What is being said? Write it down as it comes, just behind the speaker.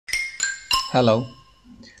Hello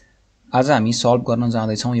आज हामी solve गर्न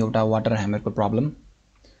जाँदैछौँ एउटा वाटर ह्यामरको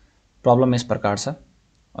प्रब्लम यस प्रकार छ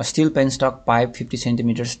A steel penstock pipe 50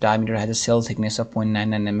 centimeters diameter has a cell thickness of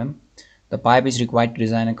 0.99 mm. The pipe is required to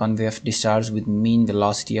design a convey of discharge with mean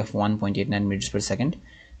velocity of 1.89 meters per second.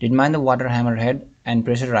 Determine the water hammer head and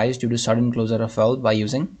pressure rise due to sudden closure of valve by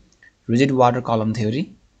using rigid water column theory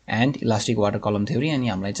and elastic water column theory. अनि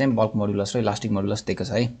हामीलाई चाहिँ bulk modulus र elastic modulus दिएको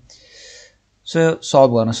छ है. So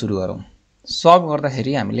solve गर्न सुरु गरौँ. सल्भ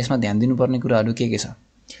गर्दाखेरि हामीले यसमा ध्यान दिनुपर्ने कुराहरू के छ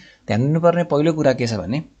ध्यान दिनुपर्ने पहिलो कुरा के छ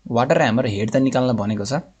भने वाटर ह्यामर हेड त निकाल्न भनेको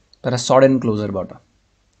छ तर सडन क्लोजरबाट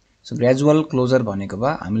सो ग्रेजुअल क्लोजर भनेको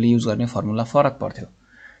भए हामीले युज गर्ने फर्मुला फरक पर्थ्यो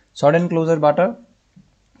सडन क्लोजरबाट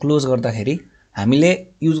क्लोज गर्दाखेरि हामीले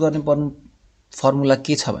युज गर्ने फर्मुला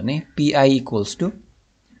के छ भने PI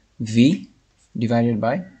 = V divided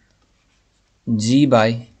by G by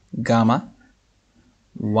gamma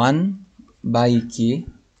 1 by K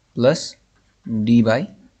plus D by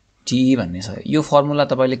TE भन्ने छ यो फर्मुला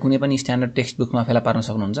तपाईले कुनै पनि स्ट्यान्डर्ड टेक्स्ट बुकमा फेला पार्न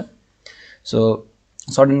सक्नुहुन्छ सो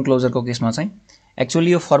सडन क्लोजरको केसमा चाहिँ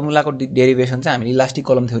एक्चुअली यो फर्मुलाको डेरिभेसन चाहिँ हामीले इलास्टिक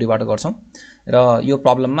कलम थ्योरीबाट गर्छौं र यो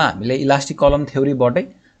प्रब्लममा हामीले इलास्टिक कलम थ्योरीबाटै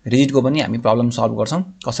रिजिडको पनि हामी प्रब्लम सल्भ गर्छौं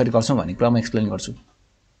कसरी गर्छौं भन्ने कुरा म एक्सप्लेन गर्छु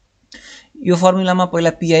यो फर्मुलामा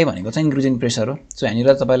पहिला PI भनेको चाहिँ इन्क्रिज इन प्रेसर हो सो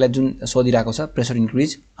यहाँनिर तपाईलाई जुन सोधिराको छ प्रेसर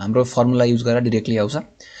इन्क्रिज हाम्रो फर्मुला युज गरेर डाइरेक्टली आउँछ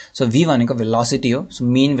सो V भनेको भेलोसिटी हो सो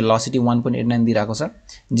मीन भेलोसिटी 1.89 दिइराको छ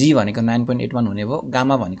G भनेको 9.81 हुने भो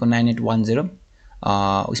गामा भनेको 9810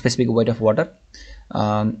 specific weight of water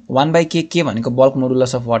 1 by K भनेको बल्क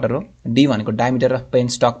मोडुलस अफ वाटर हो D भनेको डायमिटर अफ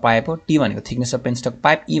पेनस्टक पाइप हो T भनेको thickness of penstock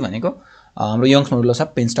pipe E भनेको हाम्रो Young's modulus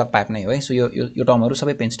of penstock pipe नै हो है सो यो टर्महरु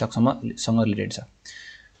सबै पेनस्टक सँग रिलेटेड छ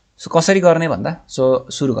सो कसरी गर्ने भन्दा सो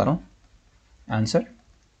सुरु गरौँ आन्सर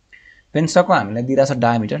पेनस्टकको हामीलाई दिइरा छ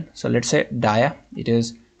diameter so let's say dia it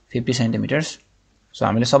is 50 centimeters so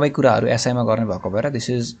हामीले सबै कुराहरु SI मा गर्ने भएको भएर this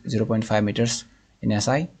is 0.5 meters in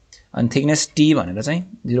SI अनि थिकनेस T भनेर चाहिँ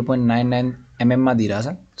 0.99 mm मा दिइरा छ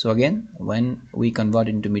so again when we convert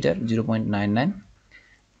into metre 0.99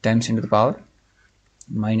 times into the power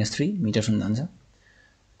 -3 metre हुन जान्छ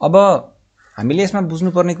अब हामीले यसमा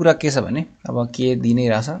बुझ्नु पर्ने कुरा के छ भने अब के दिनै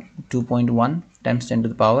रहेछ 2.1 times 10 to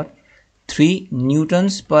the power 3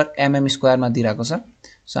 Newton's per mm square मा दिइराको छ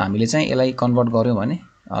सो हामीले चाहिँ यसलाई कन्भर्ट गर्यौं भने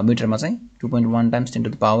मिटरमा चाहिँ 2.1 times 10 to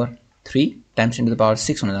the power 3 times 10 to the power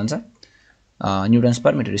 6 हुन जान्छ न्यूटन्स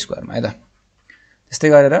पर मिटर स्क्वायर मा है त त्यस्तै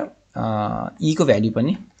गरेर E को भ्यालु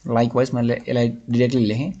पनि लाइकवाइज मैले यसलाई डाइरेक्टली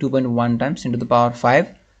लेखे 2.1 टाइम्स 10 टु द पावर 5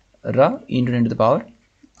 र इन्टु 10 टु द पावर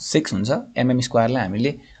 6 हुन्छ mm स्क्वायर लाई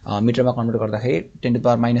हामीले मिटरमा कन्भर्ट गर्दाखेरि 10 टु द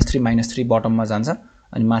पावर -3 बटममा जान्छ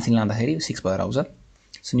अनि माथि लाँदाखेरि 6 भएर आउँछ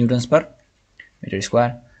so Newton's per metre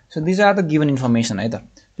square so this are the given information है त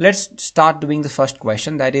let's start doing the first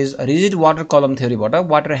question that is rigid water कलम थ्योरीबाट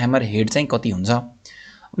वाटर ह्यामर हेड चाहिँ कति हुन्छ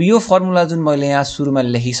अब यो फर्मुला जुन मैले यहाँ सुरुमा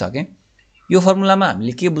लेखिसके यो फर्मुलामा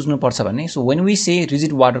हामीले के बुझ्नु पर्छ भने so when we say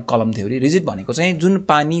rigid water कलम थ्योरी रिजिड भनेको चाहिँ जुन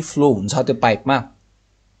पानी फ्लो हुन्छ त्यो पाइपमा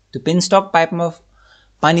त्यो पेनस्टक पाइपमा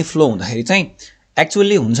पानी फ्लो हुँदाखेरि चाहिँ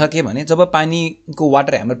एक्चुअली हुन्छ के भने जब पानीको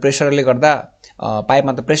वाटर ह्यामर प्रेसरले गर्दा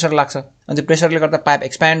पाइपमा त प्रेसर लाग्छ अनि प्रेसरले गर्दा पाइप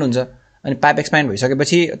एक्सप्यान्ड हुन्छ अनि पाइप एक्सप्यान्ड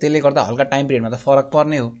भइसकेपछि त्यसले गर्दा हल्का टाइम पिरियडमा त फरक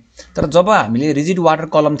पर्ने हो तर जब हामीले रिजिड वाटर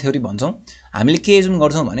कलम थ्योरी भन्छौं हामीले के जुन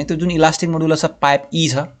गर्छौं भने त्यो जुन elastic modulus of pipe E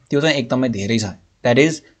छ त्यो चाहिँ एकदमै धेरै छ दैट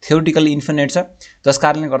इज थ्योरेटिकली इन्फिनिट छ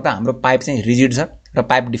जसकारणले गर्दा हाम्रो पाइप चाहिँ रिजिड छ र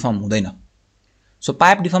पाइप डिफर्म हुँदैन सो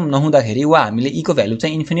पाइप डिफर्म नहुँदाखेरि वा हामीले E को भ्यालु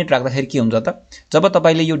चाहिँ इन्फिनिट राख्दाखेरि के हुन्छ त जब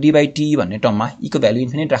तपाईले यो D/T भन्ने टर्ममा E को भ्यालु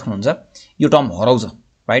इन्फिनिट राख्नुहुन्छ यो टर्म हराउँछ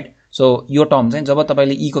राइट सो यो टर्म चाहिँ जब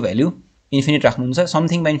तपाईले E को भ्यालु इन्फिनिट राख्नुहुन्छ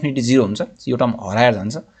समथिङ बाइ इन्फिनिटी 0 हुन्छ यो टर्म हराएर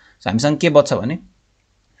जान्छ सो हामीसँग के बच्छ भने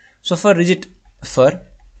सो फर रिजिड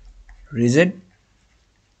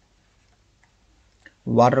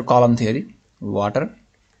वाटर कलम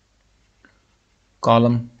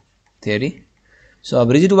थ्योरी सो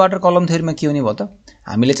अब रिजिड वाटर कलम थ्योरीमा के हुने भयो त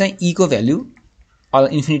हामीले चाहिँ E को भ्यालु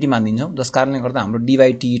इन्फिनिटी मानिदिन्छौं जसकारणले गर्दा हाम्रो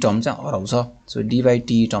D/T टर्म चाहिँ हराउँछ सो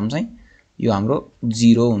D/T टर्म चाहिँ यो हाम्रो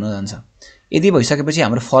 0 हुन जान्छ यदि भइसकेपछि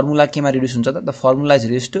हाम्रो फर्मुला केमा रिड्युस हुन्छ त the formula is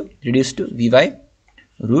reduce to V by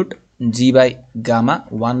root G by gamma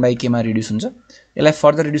 1 by K मा रिड्युस हुन्छ यसलाई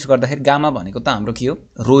फर्दर रिड्युस गर्दाखेरि गामा भनेको त हाम्रो के हो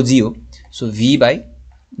रो G हो so V by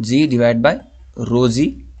G divide by row G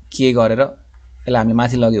K गरेर यसलाई हामीले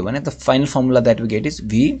माथि लग्यो भने the final formula that we get is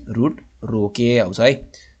V root row K आउँछ है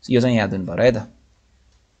यो चाहिँ याद हुनु पर्यो है त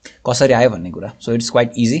कसरी आयो भन्ने कुरा so it's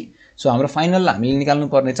quite easy so हाम्रो फाइनल हामीले निकाल्नु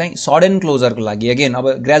पर्ने चाहिँ सडन क्लोजरको लागि अगेन अब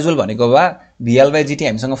ग्रेजुअल भनेको भए VL/GT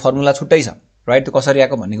हामीसँग फर्मुला छुट्टै छ राइट त कसरी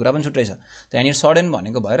आएको भन्ने कुरा पनि छुट्टै छ त यहाँ सडन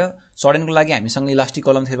भनेको भएर सडनको लागि हामीसँग इलास्टिक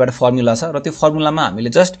कलम थ्योरीबाट फर्मुला छ र त्यो फर्मुलामा हामीले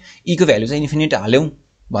जस्ट E को भ्यालु चाहिँ इन्फिनिट हाल्यौं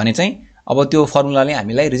भने चाहिँ अब त्यो फर्मुलाले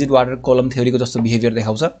हामीलाई रिजिड वाटर कलम थ्योरीको जस्तो बिहेभियर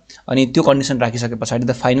देखाउँछ अनि त्यो कन्डिसन राखिसके पछाडी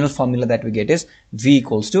the final formula that we get is v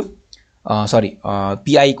equals to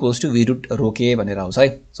pi equals to v route row k भनेर आउँछ है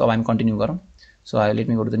सो अब हामी कन्टिन्यू गरौँ so let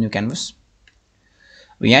me go to the new canvas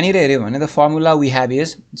यहाँनिर हेर्यो भने the formula we have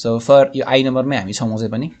is so for यो आई नम्बरमै हामी छौँ अझै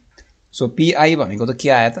पनि सो pi भनेको त के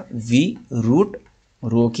आयो त v रूट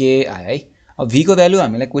रो k आयो है अब v को भ्यालु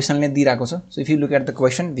हामीलाई क्वेशनले दिइराको छ so if you look at the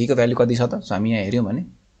question v को भ्यालु कति छ त सो हामी यहाँ हेर्यौं भने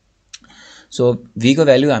सो v को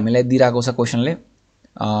भ्यालु हामीलाई दिइराको छ क्वेशनले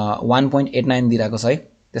 1.89 दिइराको छ है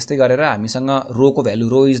त्यस्तै गरेर हामीसँग रो को value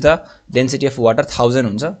row is the density of water 1000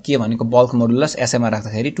 हुन्छ के भनेको बल्क मोडुलस एसआई मा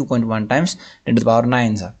राख्दाखेरि 2.1 टाइम्स 10 टु द पावर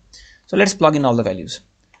 9 छ so let's plug in all the values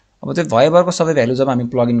अब त्यो भएभरको सबै भ्यालु जब हामी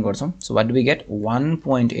प्लग इन गर्छौं so what do we get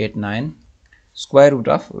 1.89 square root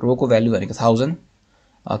of रो को भ्यालु भनेको 1000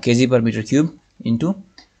 kg per meter cube into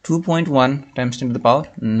 2.1 times 10 to the power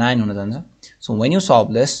 9 हुन जान्छ so when you solve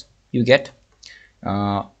this you get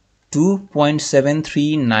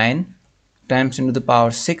 2.739 times 10 to the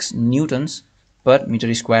power 6 newtons per meter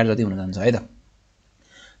square जति हुन जान्छ है त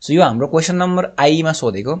so यो हाम्रो क्वेशन नम्बर आई मा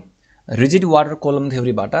सोधेको रिजिड वाटर कलम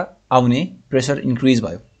थ्योरी बाट आउने प्रेशर इन्क्रिज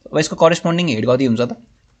भयो अब यसको करेस्पोन्डिङ हेड कति हुन्छ त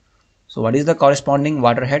so what is the corresponding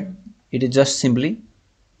water head it is just simply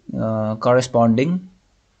corresponding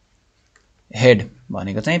head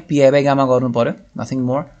भनेको चाहिँ pi by gamma गर्नु पर्यो nothing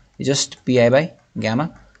more just pi by gamma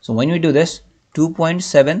so when we do this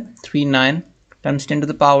 2.739 times 10 to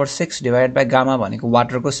the power 6 divided by gamma भनेको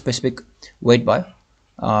water को specific weight भयो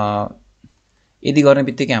यदि गर्ने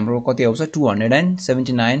बित्तिकै हाम्रो कति आउँछ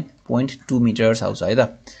 279.2 मिटर्स आउँछ है त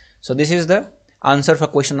so this is the answer for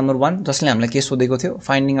question number 1 जसले हामीलाई के सोधेको थियो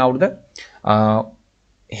finding out the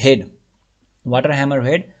head water hammer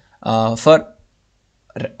head for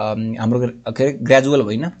हाम्रो के ग्रेजुअल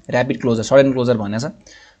होइन र्यापिड क्लोजर सडन क्लोजर भनेछ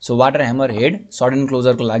so water hammer head sudden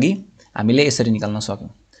closure को लागि हामीले यसरी निकाल्न सक्यौं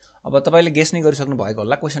अब तपाईले गेस नै गरिसक्नु भएको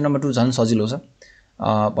होला क्वेशन नम्बर 2 झन् सजिलो छ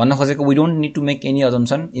भन्न खोजेको we don't need to make any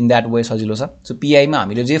अजम्पसन in that way सजिलो छ सो पीआई मा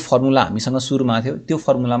हामीले जे फर्मुला हामीसँग सुरुमा थियो त्यो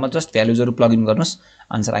फर्मुलामा जस्ट भ्यालुजहरु प्लग इन गर्नुस्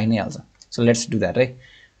आन्सर आइ नै हाल्छ so let's do that right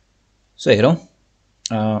so हेरौं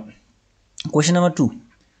question number 2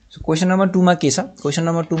 so question number 2 मा के छ क्वेशन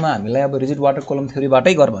नम्बर 2 मा हामीलाई अब रिजिड वाटर कलम थ्योरी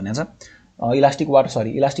बाटै गर भनेछ इलास्टिक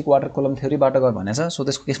वाटर कलम थ्योरी बाट गर भनेछ सो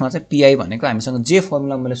त्यसको केसमा चाहिँ पीआई भनेको हामीसँग जे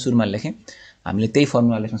फर्मुला मैले सुरुमा लेखे हामीले त्यही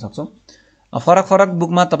फर्मुला लेख्न सक्छौं फरक फरक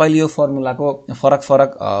बुकमा तपाईले यो फर्मुलाको फरक फरक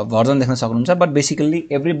भर्जन देख्न सक्नुहुन्छ but basically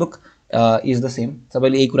every book is the same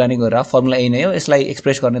सबैले यही कुरा नै गरेर फर्मुला यही नै हो यसलाई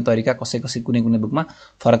एक्सप्रेस गर्ने तरिका कसै कुनै बुकमा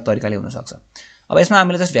फरक तरिकाले हुन सक्छ अब यसमा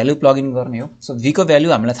हामीले जस्ट भ्यालु प्लग इन गर्ने हो सो v को भ्यालु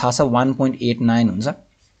हामीलाई थाहा छ 1.89 हुन्छ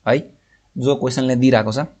है जो क्वेशनले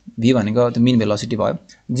दिइराको छ v भनेको त्यो मीन भेलोसिटी भयो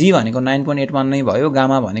g भनेको 9.81 नै भयो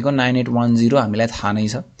गामा भनेको 9810 हामीलाई थाहा नै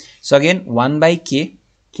छ सो अगेन 1/k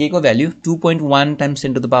k को value 2.1 times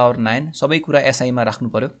 10 to the power 9 सबै कुरा एसआई मा राख्नु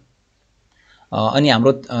पर्यो अनि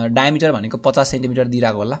हाम्रो डायमिटर भनेको 50 सेन्टिमिटर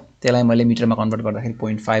दिइराको होला त्यसलाई मैले मिटरमा कन्भर्ट गर्दाखेरि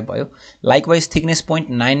 0.5 भयो लाइकवाइज थिकनेस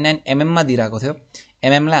 0.99 mm मा दिइराको थियो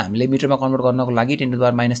mm लाई हामीले मिटरमा कन्भर्ट गर्नको लागि 10 टु द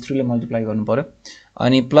पावर -3 ले मल्टिप्लाई गर्नु पर्यो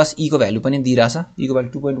अनि प्लस e को भ्यालु पनि दिइराछ e को value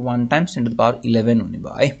 2.1 times 10 to the power 11 हुने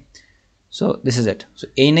भयो है so this is it so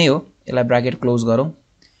यही नै हो यसलाई ब्र्याकेट क्लोज गरौँ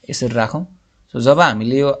यसरी राखौं सो जब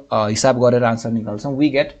हामीले यो हिसाब गरेर answer निकाल्छौं we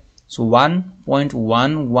get so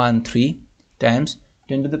 1.113 times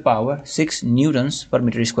 10 to the power 6 Newton's per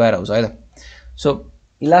metre square आउँछ है त सो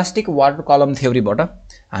इलास्टिक वाटर कलम थ्योरी बाट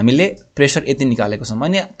हामीले प्रेशर यति निकालेको छौं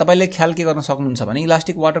अनि तपाईले ख्याल के गर्न सक्नुहुन्छ भने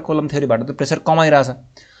इलास्टिक वाटर कलम थ्योरी बाट त प्रेशर कमाइराछ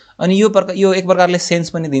अनि यो एक प्रकारले सेन्स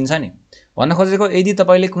पनि दिन्छ नि भन्न खोजेको यदि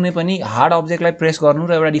तपाईले कुनै पनि हार्ड अब्जेक्टलाई प्रेस गर्नु र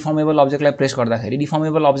एउटा डिफर्मेबल अब्जेक्टलाई प्रेस गर्दाखेरि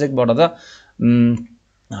डिफर्मेबल अब्जेक्टबाट त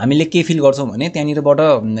हामीले के फिल गर्छौं भने त्यहाँनिरबाट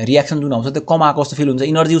रियाक्सन जुन आउँछ त्यो कम आएको जस्तो फिल हुन्छ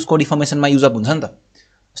एनर्जी उसको डिफर्मेसनमा युज अप हुन्छ नि त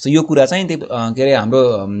जस्तो यो कुरा चाहिँ के रे हाम्रो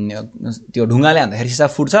त्यो ढुङ्गाले हान्दाखेरि सिसा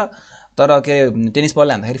फुट्छ तर के टेनिस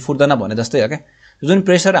बलले हान्दाखेरि फुट्दैन भने जस्तै हो के जुन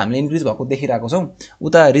प्रेशर हामीले इन्क्रिज भएको देखिराको छौं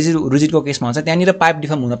उता रिजिडको केसमा चाहिँ त्यहाँनिर पाइप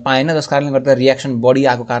डिफर्म हुन पाएन जस कारणले गर्दा रियाक्सन बढी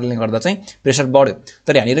आएको कारणले गर्दा चाहिँ प्रेशर बढ्यो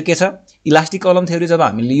तर यहाँनिर के छ इलास्टिक कलम थ्योरी जब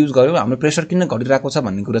हामीले युज गर्यौं हाम्रो प्रेशर किन घटिरहेको छ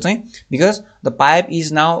भन्ने कुरा चाहिँ because the pipe is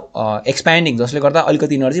now expanding जसले गर्दा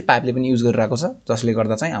अलिकति एनर्जी पाइपले पनि युज गरिरहेको छ जसले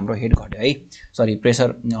गर्दा चाहिँ हाम्रो हेड घट्यो है सरी प्रेशर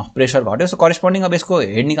घट्यो सो करेस्पोन्डिङ अब यसको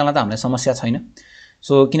हेड निकाल्न त हामीलाई समस्या छैन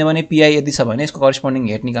सो किनभने पीआई यदि छ भने यसको करेस्पोन्डिङ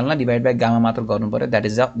हेड निकाल्न डिवाइड बाइ गामा मात्र गर्नु पर्यो दैट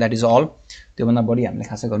इज अल त्यो भन्दा बढी हामीले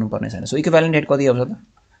खासै गर्नु पर्ने छैन सो इक्विभ्यालेन्ट हेड कति आउँछ त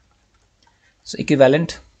सो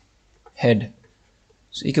इक्विभ्यालेन्ट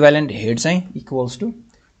हेड चाहिँ equals to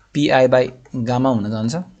pi by gamma हुन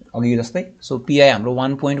जान्छ अघि जस्तै सो पीआई हाम्रो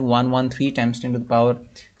 1.113 टाइम्स 10 टु द पावर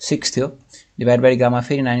 6 थियो डिवाइड बाइ गामा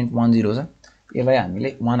फेरि 9810 छ यसलाई हामीले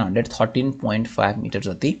 113.5 मिटर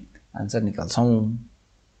जति आन्सर निकाल्छौँ।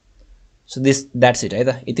 सो द्याट्स इट है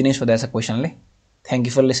त, यति नै सोधेको छ क्वेसनले। Thank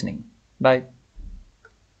you for listening, by.